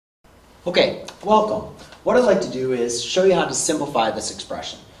Okay, welcome. What I'd like to do is show you how to simplify this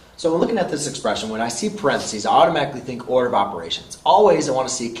expression. So when looking at this expression, when I see parentheses, I automatically think order of operations. Always I want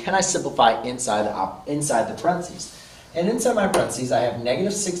to see, can I simplify inside the parentheses? And inside my parentheses, I have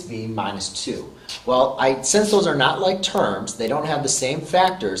negative 6b minus 2. Well, since those are not like terms, they don't have the same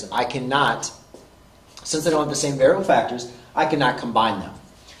factors, since they don't have the same variable factors, I cannot combine them.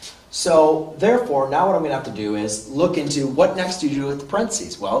 So, therefore, now what I'm going to have to do is look into what next do you do with the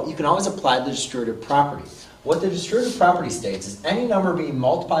parentheses. Well, you can always apply the distributive property. What the distributive property states is any number being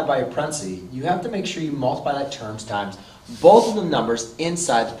multiplied by a parenthesis, you have to make sure you multiply that terms times both of the numbers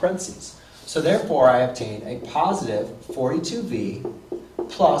inside the parentheses. So, therefore, I obtain a positive 42v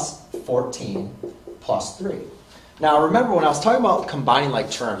plus 14 plus 3. Now, remember when I was talking about combining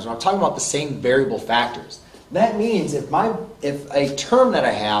like terms, when I'm talking about the same variable factors, that means if a term that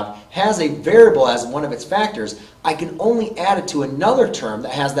I have has a variable as one of its factors, I can only add it to another term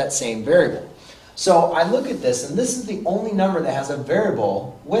that has that same variable. So I look at this, and this is the only number that has a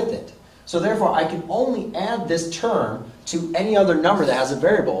variable with it. So therefore, I can only add this term to any other number that has a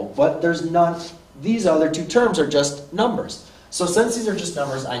variable, but there's none. These other two terms are just numbers. So since these are just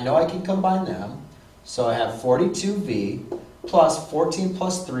numbers, I know I can combine them. So I have 42v plus 14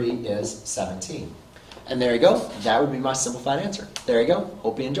 plus 3 is 17. And there you go. That would be my simplified answer. There you go.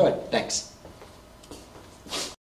 Hope you enjoyed. Thanks.